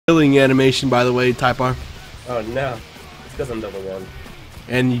killing animation, by the way, Typar. Oh no, it's because I'm double one.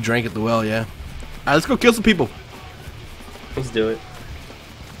 And you drank at the well, yeah. Alright, let's go kill some people. Let's do it.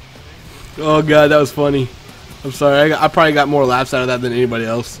 Oh god, that was funny. I'm sorry, I probably got more laughs out of that than anybody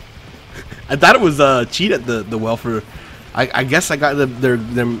else. I thought it was cheat at the well for. I guess I got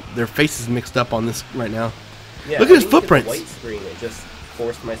their faces mixed up on this right now. Yeah, look at his footprints. White screen, it just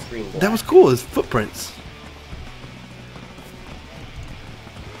forced my screen black. That was cool. His footprints.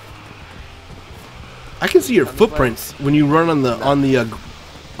 I can see your footprints when you run on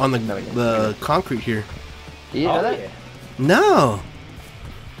the concrete here. You know that? Yeah. No.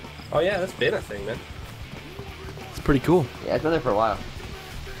 Oh yeah, that's been a thing, man. It's pretty cool. Yeah, it's been there for a while.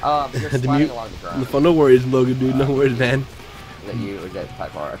 You're The sliding mute- along the ground. No worries, Logan, dude. No worries, man. Is that you or is that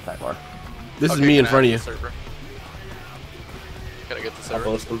Typar? Typar. This is me in front of you. Gotta get the I'll server.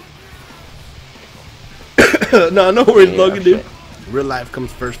 post them. No worries, Yeah, Logan, oh, dude. shit. Real life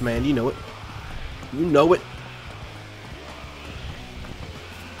comes first, man. You know it. You know it.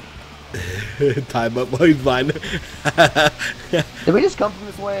 Time up while he's blind. Did we just come from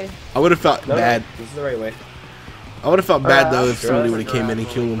this way? I would have felt No, bad. no, this is the right way. I would have felt bad though if Sure, somebody would have turned came in around and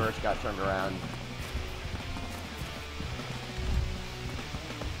killed when we him. First got turned around.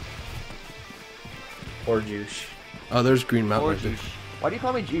 Or juice. Oh, there's Green Mountain Or right there. Juice. Why do you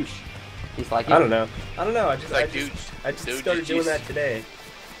call me Juice? He's like I don't know. I don't know. I just Like I just Dude, started doing juice. that today.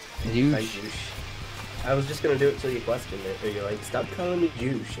 Like Juice. juice. I was just gonna do it till you questioned it, or you're like, stop calling me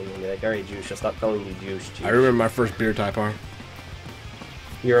juice, and then you're like, alright, juice, I'll stop calling you juice. I remember my first beer Typar.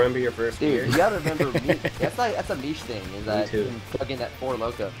 You remember your first beer? Dude, you gotta remember me. That's a niche thing. Is that too. you can plug in that Four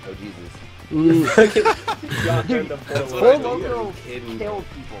Loco? Oh Jesus. Dude, Four Loco killed kidding.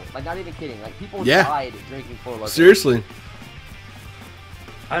 people. Like not even kidding. Like people Yeah. died drinking Four Loco. Seriously.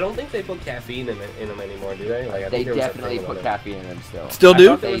 I don't think they put caffeine in them anymore, do they? Like, I They think there was a definitely thing put about it. caffeine in them still. Still I do?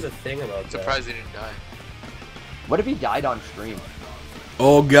 thought there was a thing about that. Surprised he didn't die. What if he died on stream?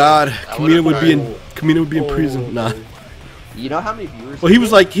 Oh God, Camino would be in Oh. Camino would be in prison. Nah. You know how many viewers? Well, he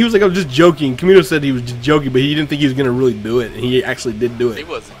was like I was just joking. Camino said he was just joking, but he didn't think he was gonna really do it, and he actually did do He it.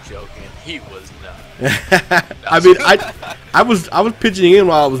 wasn't joking. He was not. I mean, I was pitching in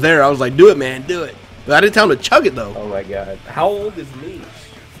while I was there. I was like, do it, man, do it. But I didn't tell him to chug it though. Oh my god. How old is me?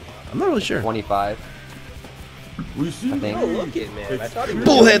 I'm not really sure. 25. I think. Oh, look it, man. I thought he was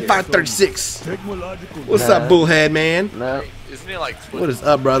Bullhead younger. 536. What's Nah. up, Bullhead man? No. Isn't he like What is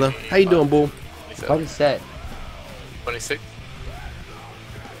up, brother? How you doing, Bull? What is that? 26?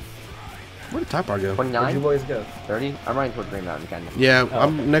 Where did Typar go? Where'd you 29? boys go? 30? I'm running toward Green Mountain, kind of. Yeah,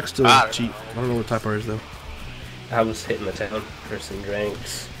 I'm next to I don't Cheat. I don't know where Typar is though. I was hitting the town for some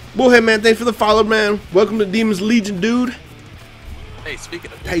drinks. Bullhead man, thanks for the follow, man. Welcome to Demons Legion, dude. Hey,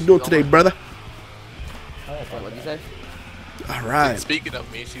 speaking of How you doing she's today, online. brother? What'd you say? All right. Speaking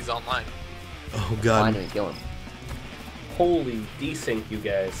of me, she's online. Oh I God. didn't kill him. Holy desync, you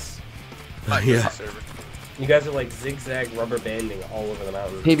guys. Yeah. Server. You guys are like zigzag rubber banding all over the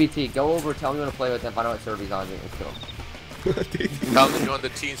mountain. PBT, go over, tell me when to play with him, find out what server he's on, and kill him. Tell them join the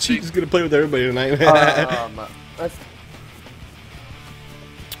team Cheat's speak. gonna play with everybody tonight. Let's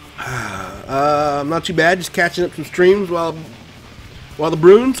Not too bad. Just catching up some streams while the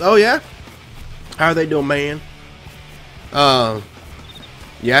Bruins. Oh yeah. How are they doing, man?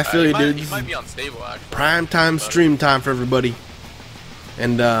 Yeah, I feel you, dude. He This might is be unstable, actually. prime time stream time for everybody.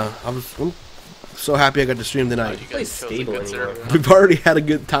 And I'm so happy I got to stream tonight. You Play guys chose a stable good anymore. server. We've already had a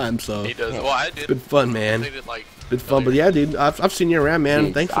good time, so He it's does. Well, I did. been fun, man. They did like Been fun, but yeah, dude, I've seen you around, man.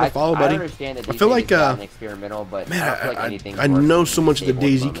 Dude, Thanks for the follow, buddy. I understand that I feel like experimental, but man, I feel like anything's I worth know so much of the stable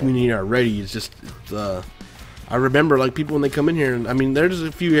at DayZ moment. community already. It's just, I remember like people when they come in here, and I mean, there's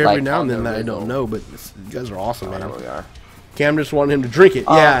a few every Like now and then on the that I don't Rizzle. know, but you guys are awesome, I don't know man. where we are. Cam just wanted him to drink it.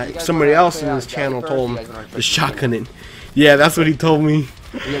 You Yeah, guys somebody wanna else clear in out his Zelly channel first? told You him guys wanna to first shotgun it. Yeah, that's what he told me.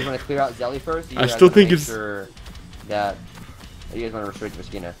 You guys want to clear out Zelly first? Or you I guys still wanna think make it's- sure that you guys want to restrict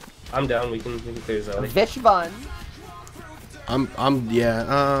Mosquito. I'm down. We can clear Zelly. Vishvan.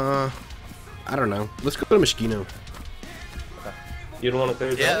 Yeah, I don't know. Let's go to Moschino. You don't want to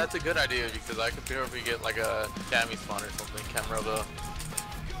clear Zelly? Yeah, that's a good idea because I could probably get like a Cammy spawn or something. Camrobo.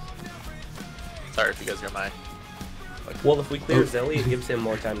 Sorry if you guys hear my. Well, if we Oh. clear Zelly, it gives him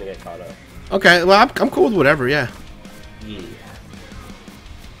more time to get caught up. Okay, well, I'm cool with whatever, yeah. Yeah.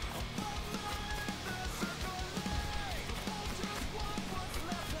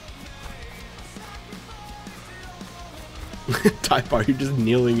 Typar, you're just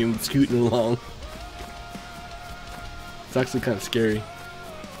kneeling and scooting along. It's actually kind of scary.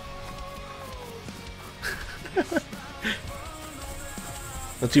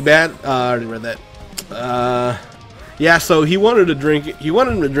 Not too bad. I already read that. Yeah, so he wanted to drink it. He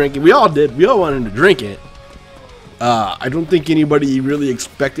wanted him to drink it. We all did. We all wanted him to drink it. I don't think anybody really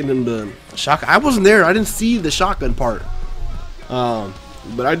expected him to shock. I wasn't there. I didn't see the shotgun part.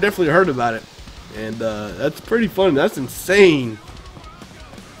 But I definitely heard about it. And that's pretty fun. That's insane.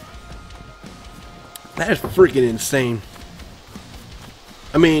 That is freaking insane.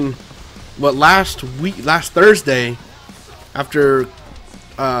 I mean, what, last Thursday, after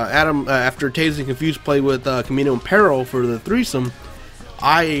after Dayz and Confused played with Camino and Peril for the threesome,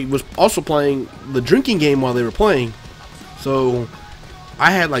 I was also playing the drinking game while they were playing. So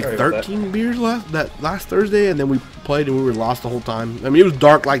I had like 13 beers last Thursday, and then we played and we were lost the whole time. I mean, it was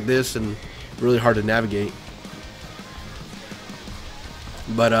dark like this and really hard to navigate.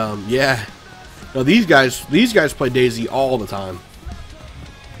 But yeah, no, these guys play Dayz all the time.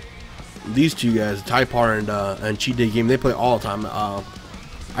 These two guys, Typar and CheatDayGaming, they play all the time.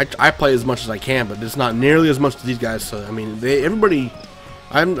 I play as much as I can, but it's not nearly as much as these guys. So I mean, everybody.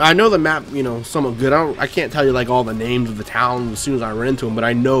 I know the map, you know, somewhat good. I can't tell you like all the names of the towns as soon as I run into them, but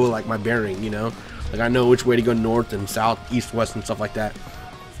I know like my bearing, you know, like I know which way to go north and south, east, west, and stuff like that.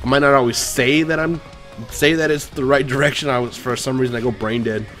 I might not always say that it's the right direction. For some reason I go brain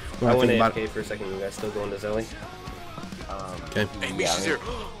dead when I went think about AFK for a second. You guys still going to Zelly? Okay. Hey, Misha's here.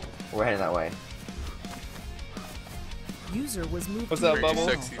 We're heading that way. User was moved. What's to up, Bubble?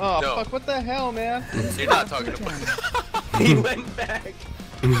 Sexy. Oh, No. fuck, what the hell, man? You're not talking about. He went back.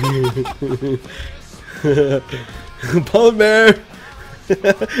 Polar Bear.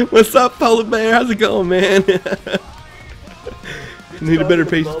 What's up, Polar Bear? How's it going, man? Need a better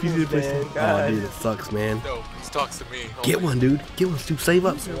pace. Bubbles, PC to play. man. Oh, God. dude, it sucks, man. No, he talks to me. Get one, dude. Get one, dude. Save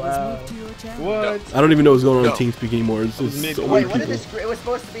up. User Wow. was moved to your channel. What? I don't even know what's going on No. in TeamSpeak anymore. It's just Wait, so Wait, many what did people. this? It was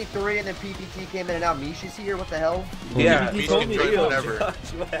supposed to be 3, and then PPT came in, and now Mish is here. What the hell? Yeah, He he told told me me. to. whatever.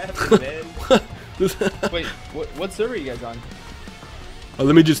 Josh, what happened, man? Wait, what server are you guys on? Oh,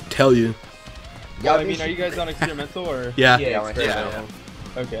 let me just tell you. Yeah, I mean, are you guys on experimental or? Yeah. Yeah, we're yeah.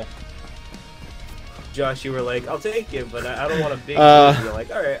 Okay. Josh, you were like, I'll take it, but I don't want a big Uh, You're like,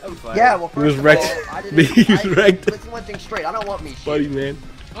 alright, I'm fine. Yeah, well, He was first of wrecked. all, I didn't. He was wrecked. Let's one thing straight. I don't want Mish. Buddy, man.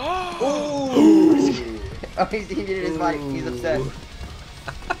 Oh, he did his mic. He's upset.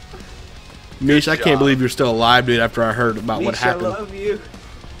 Mish, I can't job. believe you're still alive, dude, after I heard about what Misha, happened. I love you.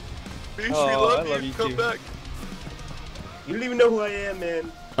 Mish, Oh, we I love love you. you Come too. back. You don't even know who I am, man.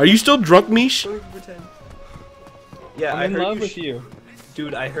 Are you still drunk, Mish? Don't even pretend. Yeah, I'm in heard love you with you.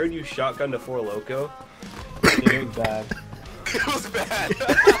 Dude, I heard you shotgun to 4 Loco. It was bad. It was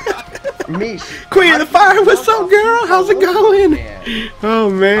bad. Mish. Queen of the Fire, what's up, girl? How's it going? Man. Oh, How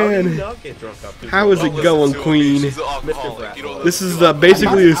do you man. not get drunk off How is it Don't going, listen to him, Queen? She's an alcoholic. You don't This listen is to her.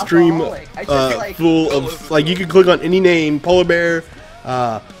 basically a stream Alcoholic. I just like- full of, like, you can click on any name, Polar Bear,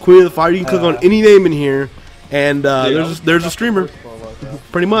 Queen of the Fire, you can click on any name in here, and there's a streamer,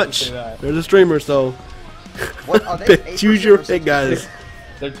 pretty much. Say that. There's a streamer, so What are they? choose your pick, guys.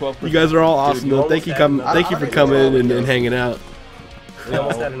 They're 12%. You guys are all awesome, you though. Thank you, almost had thank you for another- coming and hanging out. We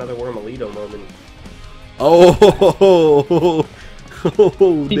almost had another Wormalito moment. Oh, PT, are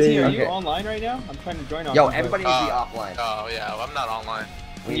damn. you Okay. online right now? I'm trying to join online. Yo, but- everybody needs to be offline. Oh yeah, I'm not online.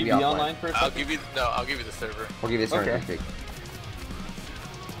 Can you We be need to online for a I'll second? give you the server. We'll give you this Okay. turn.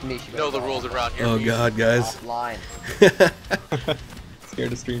 Mish, You know the rules around here. Oh Mish. God, guys. Offline. Scared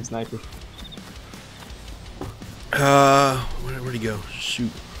to stream sniper. Where'd he go?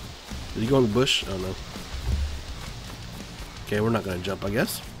 Shoot. Did he go in the bush? Oh no. Okay, we're not gonna jump, I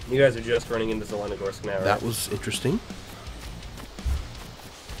guess. You guys are just running into Zelenogorsk now, right? That was interesting.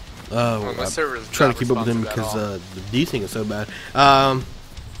 Well, my I'm server is trying not to keep up with him responsive because at all. the D thing is so bad.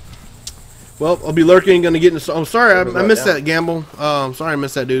 Well, I'll be lurking. Gonna get into. I'm sorry, I missed that, Gamble. Sorry, I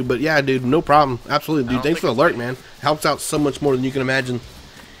missed that, dude. But yeah, dude, no problem. Absolutely, I dude. don't Thanks for think the it's alert, man. Helps out so much more than you can imagine.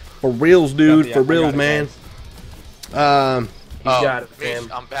 For reals, dude. Yeah, For I got reals, it, man. guys. You got it, Mish,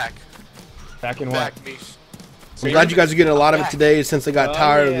 fam. I'm back. Back in what? Back, Mish. I'm glad you guys are getting a lot of it today since I got Oh,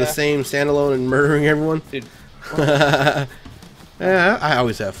 tired of the yeah. same standalone and murdering everyone. Dude. Yeah, I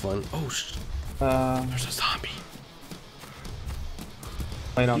always have fun. Oh, there's a zombie.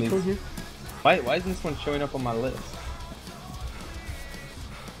 Playing on these. Why is this one showing up on my list?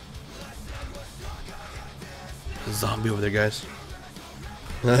 There's a zombie over there, guys.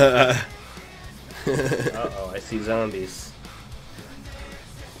 Uh-oh, I see zombies.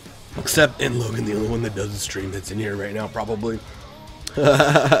 Except in Logan, the only one that doesn't stream that's in here right now, probably.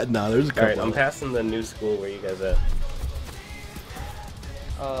 No, there's a couple. Alright, I'm passing the new school. Where you guys at?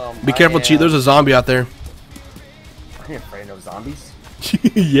 Be careful, Cheat. There's a zombie out there. I'm afraid of zombies.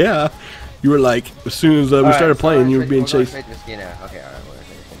 Yeah. You were like, as soon as we Alright, started playing, you were being We're going chased. straight to Mosquito. Okay, alright, we're going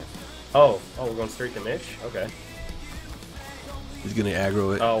straight to Mosquito. Oh, we're going straight to Mish? Okay. He's gonna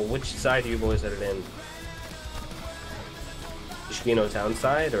aggro it. Oh, which side are you boys headed in? Shikino Town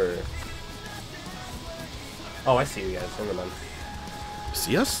side, or? Oh, I see you guys. Never mind.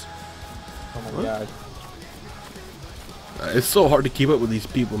 See us? Oh my What? god. It's so hard to keep up with these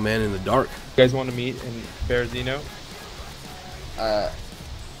people, man, in the dark. You guys want to meet in Berezino?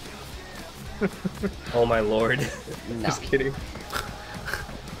 Oh my lord. No. Just kidding.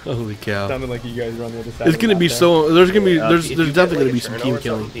 Holy cow! Sounded like you guys were on the other side. It's of gonna the be map so. There's gonna be. Yeah, There's if there's you definitely get, gonna like, be a some team Cherno or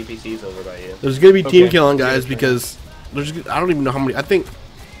killing. something, PPC's over by you. There's gonna be team Okay. killing, guys, Yeah, because there's. I don't even know how many. I think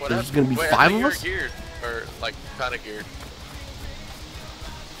What there's happened? gonna be Wait, I 5 think of you're us. geared, or like kind of geared. I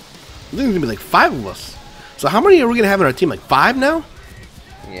think there's gonna be like 5 of us. So how many are we gonna have in our team? Like 5 now?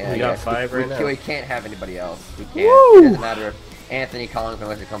 Yeah, We got yes, 5 right now. We can't have anybody else. We can't. Woo! It doesn't matter if Anthony Collins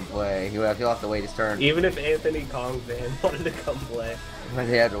wants to come play. He'll have to wait his turn. Even if Anthony Kong fan wanted to come play,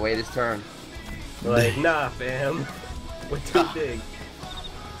 He had to wait his turn. we're like, nah, fam, we're too big.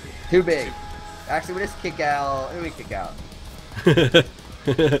 Too big. Actually, we just kick out. Who do we kick out?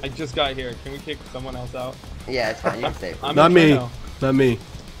 I just got here. Can we kick someone else out? Yeah, it's fine. You can stay. I'm Not in me. Cherno. Not me.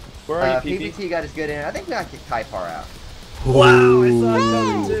 Where are you, PP? PPT got his good in. I think we got to kick Typar out. Wow, I saw it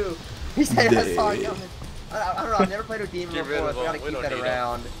coming too. He said I saw it Damn. coming. I don't know. I've never played with Demon Get rid before. of So we got to him. We keep don't that need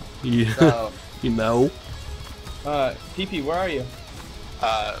around. Yeah. So You know. PP, where are you?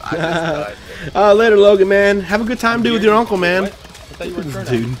 I just died. Later, Logan, man. Have a good time, dude, with your uncle, man. What? I thought you were Cherno.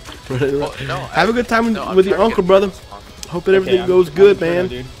 Dude. Oh, no, Have a good time no, I'm with your trying to uncle, get brother. this on. Hope that everything I'm- goes I'm good, Cherno, man.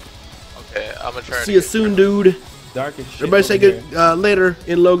 Dude. Okay, I'm gonna try to See you get soon, Cherno. dude. Dark as shit. Everybody say over good here. later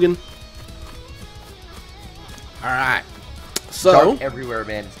in Logan. All right. So dark everywhere,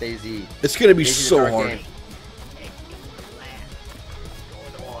 man. It's Dayz. it's gonna be Dayz is a so dark hard. game.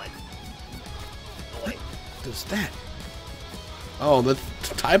 What's that? Oh, the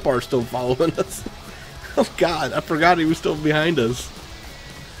Typar823 still following us. Oh God, I forgot he was still behind us.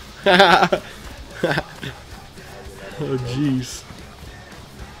 Oh jeez.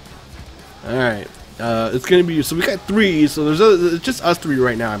 All right, it's gonna be so we got 3. So it's just us 3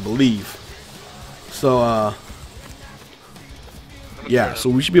 right now, I believe. So yeah, so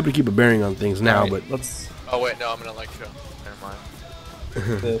we should be able to keep a bearing on things now. Alright, But let's Oh wait, no, I'm gonna like show. Never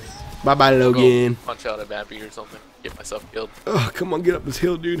mind. this. bye bye, I'll go Logan. punch out a Bappy or something. Get myself killed. Oh, come on, get up this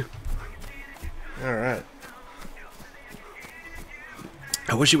hill, dude. All right.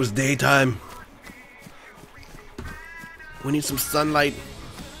 I wish it was daytime. We need some sunlight.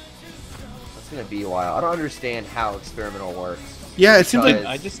 It's gonna be a while. I don't understand how experimental works. Yeah, it seems like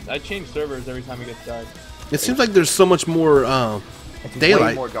Because I change servers every time it gets dark. it seems like there's so much more it's way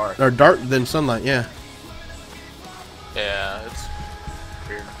daylight more dark. or dark than sunlight. Yeah. Yeah, it's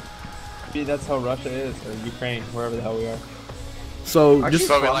weird. Maybe that's how Russia is, or Ukraine, wherever the hell we are. So Aren't just you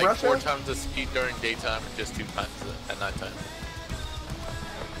Probably from like Russia? 4 times the speed during daytime and just 2 times at nighttime.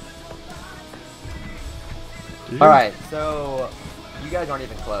 All right, so you guys aren't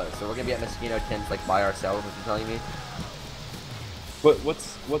even close. So we're gonna be at Mosquito Tents like by ourselves. What you telling me?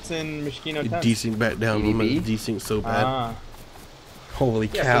 What's in Mishkino Town? desync back down. I'm gonna DDB? desync so bad. Ah, Holy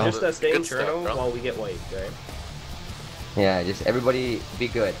Yeah, cow! so just stay in Good stuff, Cherno bro. while we get wiped, right? Yeah, just everybody be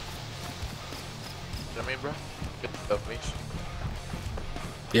good. You know what I mean, bro? Good stuff, Mish.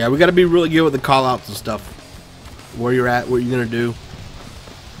 Yeah, we got to be really good with the call outs and stuff. Where you're at, what you're gonna do.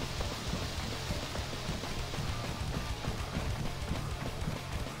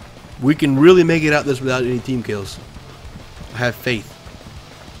 We can really make it out this without any team kills. I have faith.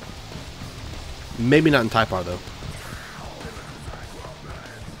 Maybe not in Typar though.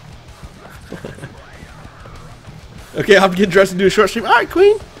 Okay, I'll have to get dressed and do a short stream. Alright,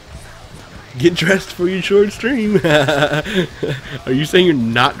 Queen. Get dressed for your short stream. Are you saying you're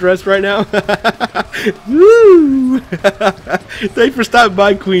not dressed right now? Woo! Thanks for stopping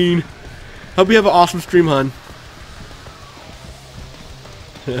by, Queen. Hope you have an awesome stream, hon.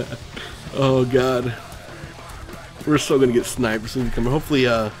 Oh God, we're still gonna get sniped as soon as we come. Hopefully,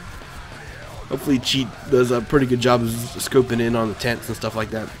 hopefully, Cheat does a pretty good job of scoping in on the tents and stuff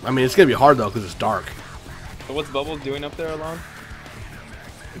like that. I mean, it's gonna be hard though because it's dark. so what's Bubbles doing up there alone?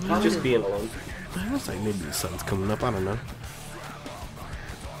 He's just being alone. It looks like maybe the sun's coming up. I don't know.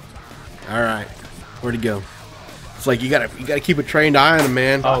 All right, where'd he go? It's like you gotta keep a trained eye on him,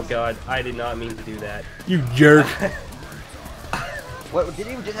 man. Oh God, I did not mean to do that. You jerk. What did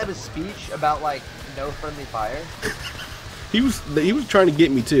he just have a speech about like no friendly fire? He was trying to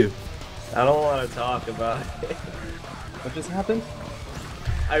get me too. I don't want to talk about it. What just happened?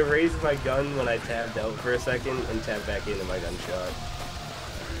 I raised my gun when I tabbed out for a second and tabbed back into my gunshot.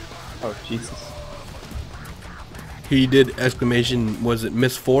 Oh Jesus! He did exclamation. Was it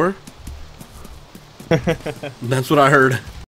miss 4? That's what I heard.